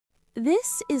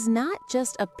This is not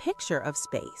just a picture of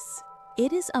space.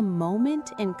 It is a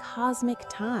moment in cosmic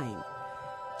time.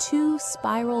 Two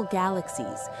spiral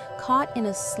galaxies caught in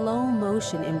a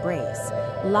slow-motion embrace,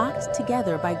 locked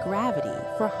together by gravity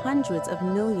for hundreds of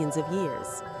millions of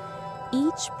years.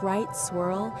 Each bright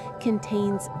swirl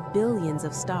contains billions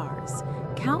of stars,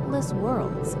 countless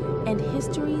worlds, and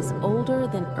histories older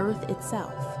than Earth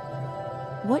itself.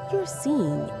 What you're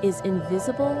seeing is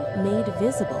invisible made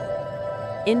visible.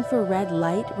 Infrared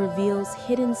light reveals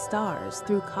hidden stars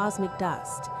through cosmic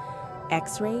dust.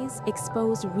 X-rays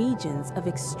expose regions of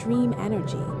extreme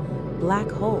energy, black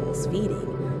holes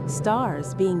feeding,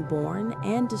 stars being born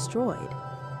and destroyed.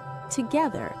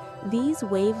 Together, these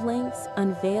wavelengths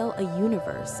unveil a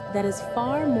universe that is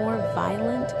far more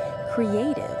violent,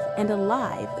 creative, and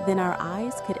alive than our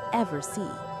eyes could ever see.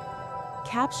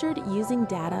 Captured using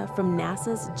data from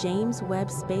NASA's James Webb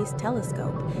Space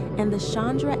Telescope and the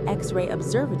Chandra X-ray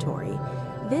Observatory,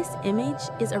 this image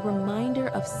is a reminder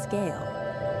of scale.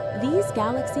 These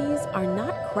galaxies are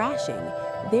not crashing,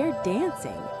 they're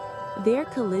dancing. Their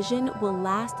collision will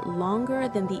last longer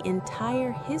than the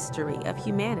entire history of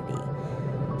humanity.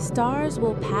 Stars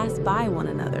will pass by one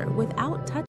another without touching.